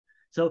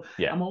So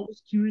Yeah. I'm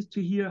always curious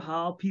to hear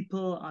how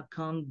people are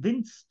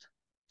convinced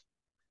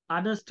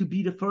others to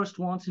be the first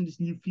ones in these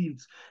new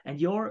fields. And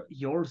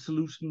your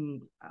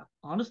solution,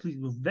 honestly,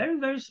 was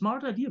very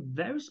smart idea,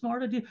 very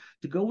smart idea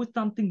to go with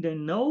something they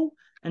know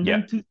and Yeah.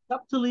 then to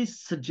subtly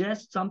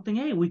suggest something.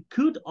 Hey, we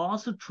could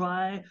also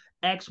try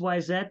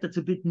XYZ. That's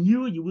a bit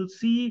new. You will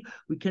see.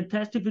 We can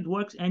test if it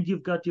works. And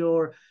you've got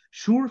your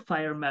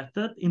surefire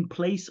method in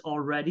place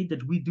already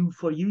that we do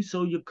for you,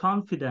 so you're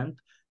confident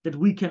that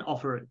we can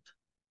offer it.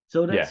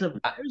 So Yeah. that's a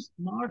very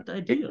smart It,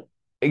 idea.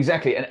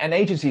 exactly. And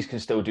agencies can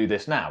still do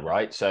this now,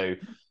 right? So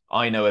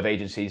I know of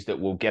agencies that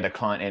will get a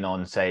client in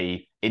on,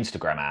 say,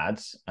 Instagram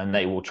ads, and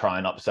they will try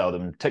and upsell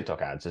them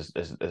TikTok ads as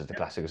the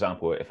classic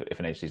example, if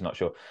an agency's not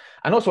sure.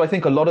 And also, I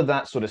think a lot of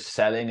that sort of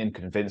selling and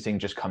convincing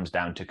just comes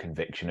down to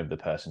conviction of the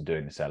person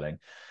doing the selling.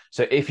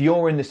 So if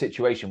you're in the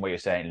situation where you're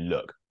saying,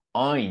 look,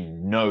 I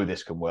know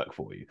this can work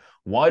for you,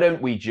 why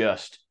don't we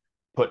just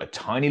put a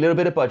tiny little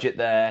bit of budget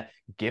there,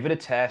 give it a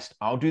test.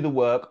 I'll do the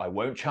work. I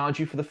won't charge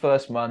you for the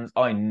first month.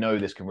 I know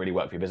this can really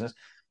work for your business.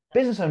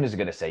 Business owners are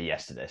going to say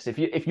yes to this.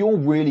 If you're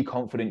really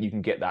confident you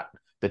can get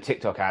the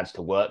TikTok ads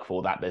to work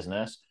for that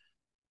business,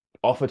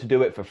 offer to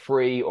do it for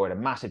free or at a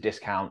massive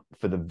discount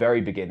for the very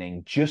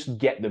beginning. Just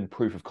get them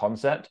proof of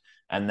concept,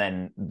 and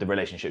then the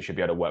relationship should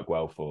be able to work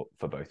well for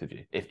both of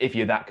you if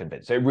you're that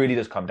convinced. So it really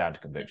does come down to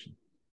conviction.